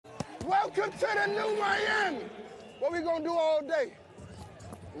Welcome to the new Miami. What we gonna do all day?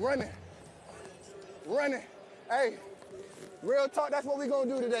 Running. Running. Hey, real talk, that's what we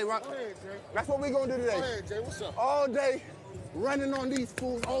gonna do today, right? Go ahead, Jay. That's what we gonna do today. Go ahead, Jay. What's up? All day, running on these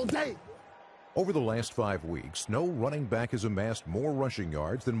fools all day. Over the last 5 weeks, no running back has amassed more rushing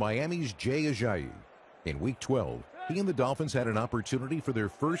yards than Miami's Jay Ajayi. In Week 12, he and the Dolphins had an opportunity for their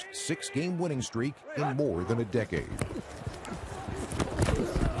first 6-game winning streak in more than a decade.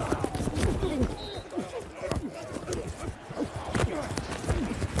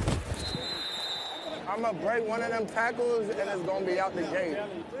 I'm gonna break one of them tackles and it's gonna be out the game. They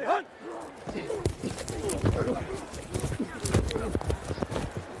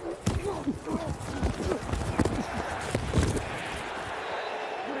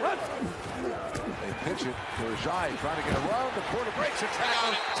pitch it to Ajayi, trying to get a run. The quarter breaks a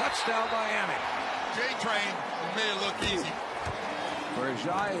tackle. Touchdown, Miami. J-Train made it look easy. For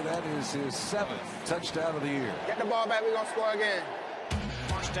Ajayi, that is his 7th touchdown of the year. Get the ball back, we're gonna score again.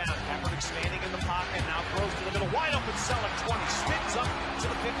 First down, Kaepernick standing in the pocket, now throws to the middle, wide open, Selleck, 20, spins up to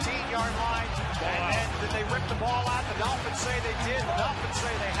the 15-yard line, and then did they rip the ball out? The Dolphins say they did, the Dolphins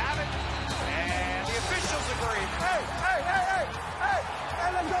say they haven't, and the officials agree. Hey,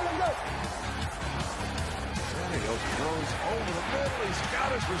 let's go. Daniel throws over the middle, he's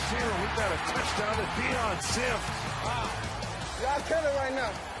got his receiver, we've got a touchdown to Deion Sims. Wow. Y'all killing right now.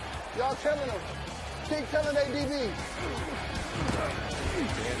 Y'all killing them. Keep killing their DB.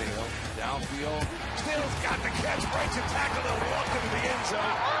 Daniel downfield, Stills got the catch, breaks a tackle, and walk into the end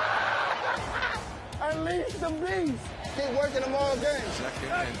zone. Unleash the beast. Keep working them all game.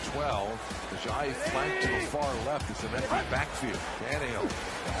 2nd and 12. Ajayi flanked to the far left. It's an empty backfield. Daniel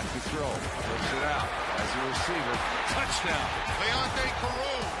back to throw. Puts it out as a receiver. Touchdown. Leonte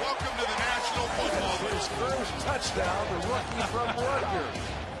Carew, welcome to the National Football League. His first touchdown, the rookie from Rutgers.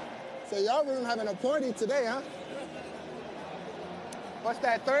 So y'all really having a party today, huh? What's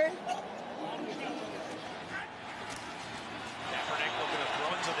that, 3? Kaepernick looking to throw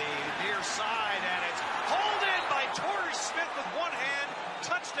to the near side, and it's hauled in by Torrey Smith with one hand.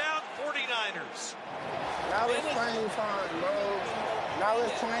 Touchdown, 49ers. Now it's train time, bro. Now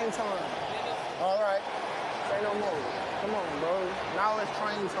it's train time. All right. Say no more. Come on, bro. Now it's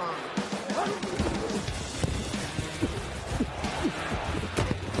train time.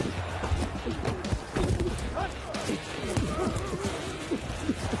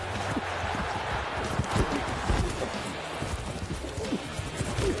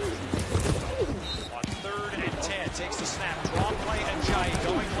 Takes the snap, draw play, Ajayi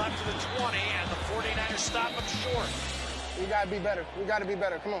going left to the 20, and the 49ers stop him short. We gotta be better.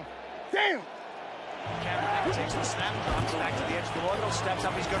 Come on. Damn! Kaepernick takes the snap, drops back to the edge of the logo, steps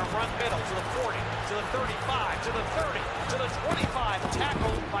up, he's going to run middle to the 40, to the 35, to the 30, to the 25,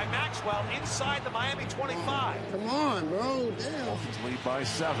 tackled by Maxwell inside the Miami 25. Come on, bro. Damn. Dolphins lead by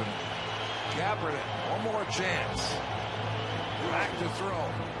 7. Kaepernick, one more chance. Back to throw.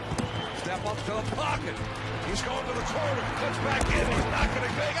 Step up to the pocket. He's going to the corner. Cuts back in. He's not going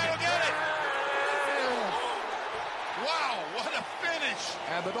to make it. Get it. Wow, what a finish.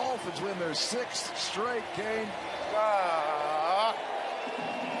 And the Dolphins win their 6th straight game.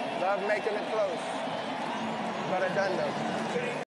 Love making it close. But it done though.